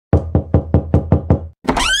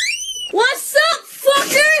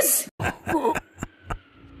this?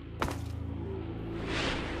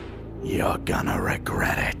 You're gonna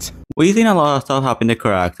regret it. We've seen a lot of stuff happen to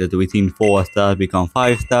characters. We've seen 4 stars become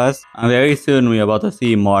 5 stars, and very soon we're about to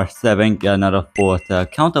see March 7th get another 4-star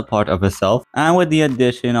counterpart of herself. And with the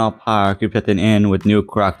addition of power creep setting in, with new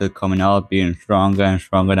characters coming out being stronger and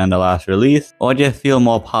stronger than the last release, or just feel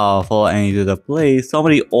more powerful and easier to play, some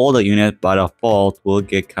of the older units by default will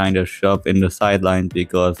get kind of shoved in the sidelines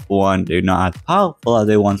because for one, they're not as powerful as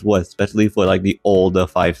they once was, especially for like the older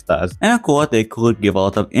 5 stars. And of course, they could give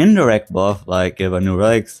out some indirect buff, like give a new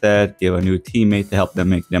relic set, give a new teammate to help them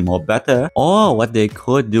make them more better, or what they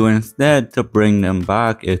could do instead to bring them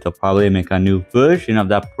back is to probably make a new version of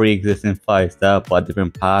that pre-existing 5-star but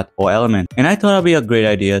different path or element. And I thought it'd be a great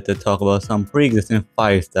idea to talk about some pre-existing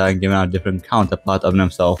 5-star and give out a different counterpart of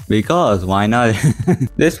themselves, because why not?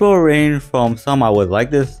 This will range from some I would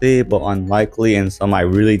like to see but unlikely, and some I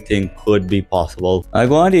really think could be possible. Like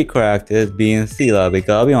one of the characters being Seela,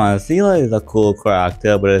 because I'll be honest, Seela is a cool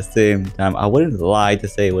character, but at the same time I wouldn't lie to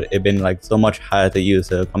say it would have been like so much harder to use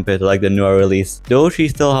her compared to like the newer release. Though she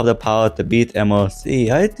still have the power to beat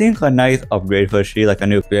MOC, I think a nice upgrade for she, like a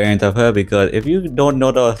new variant of her, because if you don't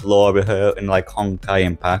know the lore with her in like Honkai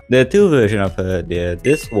Impact, there are 2 versions of her there.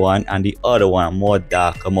 This one and the other one, a more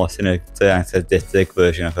darker, more sinister and sadistic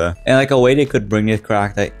version of her. And like a way they could bring this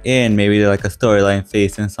character in, maybe they're like a storyline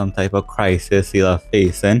facing some type of crisis Seela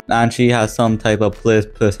facing, and she has some type of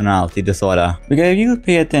personality disorder. Because if you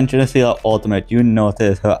pay attention to Seela Ultimate, you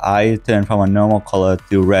notice her eyes turn from a normal color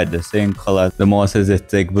to red, the same color as the more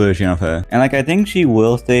sadistic version of her. And like I think she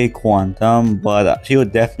will stay quantum, but she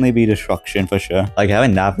would definitely be destruction for sure. Like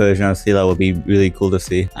having that version of Seela would be really cool to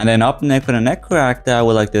see. And then up next for the next character I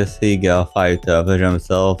would like to see get a 5-star version of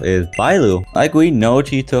herself is Bailu. Like we know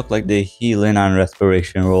she took like the healing and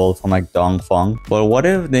respiration role from like Dongfeng, but what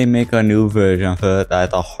if they make a new version of her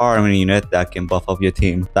that's a harmony unit that can buff up your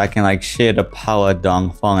team, that can like share the power of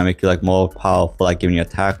Dongfeng and make you like more powerful, like giving you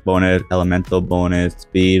attack bonus, elemental bonus,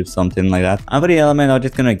 speed, something like that. And for the element, I'm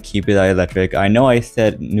just gonna keep it at electric. I know I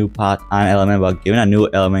said new path and element, but giving a new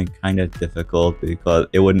element kind of difficult because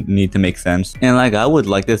it wouldn't need to make sense. And like I would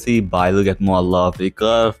like to see Bailu get more love,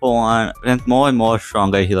 because for one, since more and more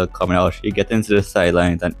stronger healer coming out, she gets into the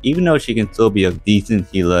sidelines, and even though she can still be a decent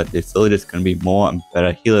healer, there's still just gonna be more and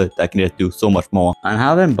better healers that can just do so much more. And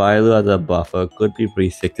having Bailu as a buffer could be pretty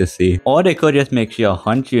sick to see. Or they could just make she a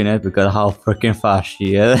hunch unit because of how freaking fast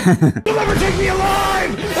she is. You'll never take me alive!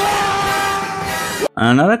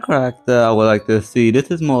 Another character I would like to see, this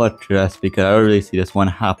is more addressed because I don't really see this one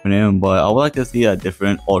happening, but I would like to see a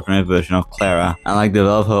different alternate version of Clara and like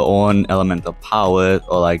develop her own elemental powers,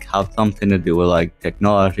 or like have something to do with like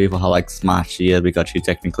technology for how like smart she is, because she's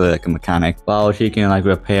technically like a mechanic, but how she can like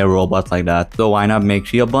repair robots like that. So why not make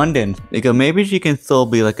she abundant? Because maybe she can still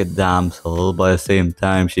be like a damsel, but at the same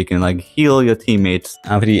time she can like heal your teammates.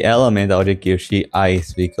 And for the element, I would just give she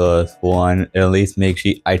ice, because for one, it at least makes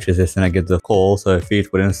she ice resistant against the cold, so her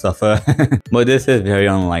feet wouldn't suffer. But this is very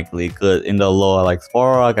unlikely, because in the lore, like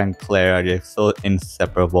Sporog and Claire are just so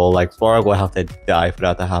inseparable. Like Sporog will have to die for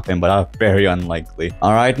that to happen, but that's very unlikely.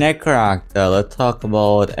 Alright, next character, let's talk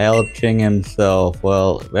about El Ching himself.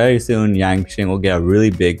 Well, very soon Yang Ching will get a really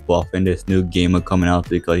big buff in this new gamer coming out,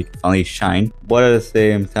 because he can finally shine. But at the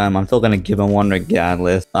same time, I'm still gonna give him one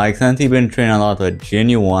regardless. Like since he's been training a lot with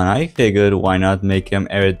Genuine, I figured why not make him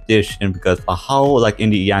erudition, because for how like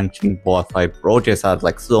in the Yang Ching boss fight, bro just has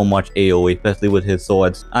like so much AoE, especially with his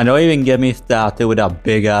swords. And don't even get me started with that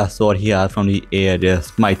big ass sword he has from the air,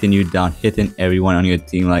 just smiting you down, hitting everyone on your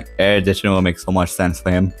team. Like erudition will make so much sense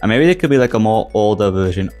for him. And maybe there could be like a more older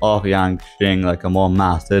version of Yang Ching, like a more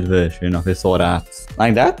mastered version of his sword arts.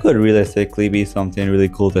 Like that could realistically be something really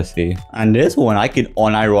cool to see. And this one, I can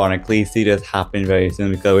unironically see this happen very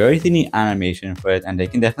soon, because we already seen the animation for it, and they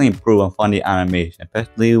can definitely improve and fund the animation,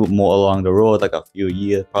 especially more along the road, like a few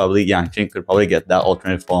years. Probably Yang Ching could probably get that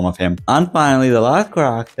alternate form of him. And finally, the last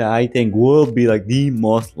character I think will be like the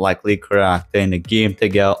most likely character in the game to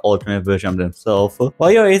get an alternate version of themselves.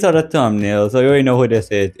 Well, you already saw the thumbnail, so you already know who this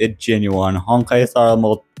is. It's Genuine, Honkai Star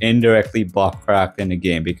most indirectly buff character in the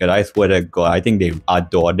game, because I swear to God, I think they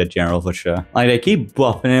adore the general for sure. Like they keep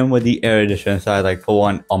buffing him with the erudition side. Like for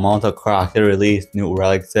one, amount of character release, new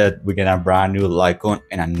relic set, we get a brand new Lycon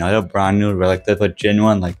and another brand new relic set for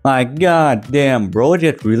Genuine. Like my god damn, bro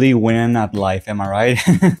just really winning at life, am I right?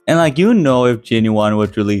 And like, you know, if Genuine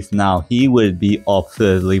was released now, he would be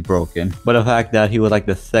absurdly broken. But the fact that he was like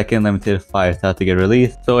the second limited 5-star to get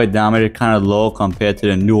released, so it damage is kind of low compared to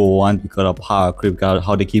the newer one, because of power creep, got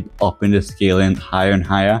how they keep upping the scaling higher and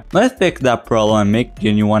higher. Let's fix that problem and make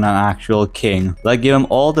Genuine an actual king. Like give him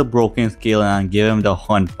all the broken scaling and give him the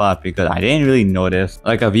hunt path, because I didn't really notice.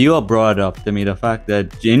 Like a viewer brought up to me the fact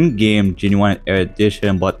that in game Genuine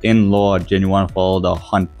edition, but in lore Genuine follow the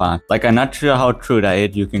hunt path. Like I'm not sure how true that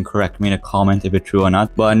is. You can correct me in the comments if it's true or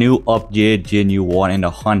not. But a new update Genuine in the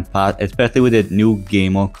hunt path, especially with the new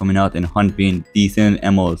game mode coming out and hunt being decent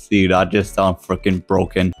MOC, that just sounds freaking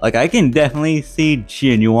broken. Like I can definitely see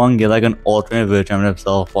Genuine get like an alternate version of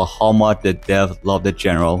himself for how much the devs love the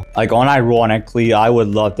general. Like unironically, I would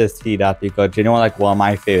love to see that because Genuine like one of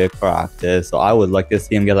my favorite characters. So I would like to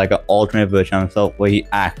see him get like an alternate version of himself where he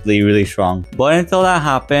actually really strong. But until that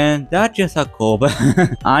happens, that's just a cope.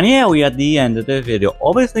 And yeah, we at the end of the video.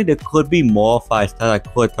 Obviously there could be more 5 stars I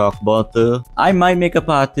could talk about too. I might make a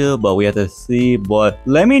part 2, but we have to see. But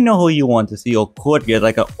let me know who you want to see or could get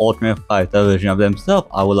like an ultimate 5-star version of themselves.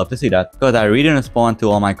 I would love to see that because I read and respond to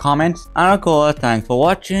all my comments. And of course, thanks for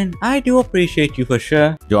watching. I do appreciate you for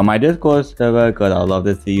sure. Join my Discord server because I'd love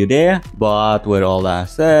to see you there. But with all that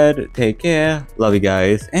said, take care, love you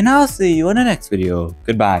guys, and I'll see you in the next video.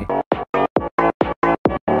 Goodbye.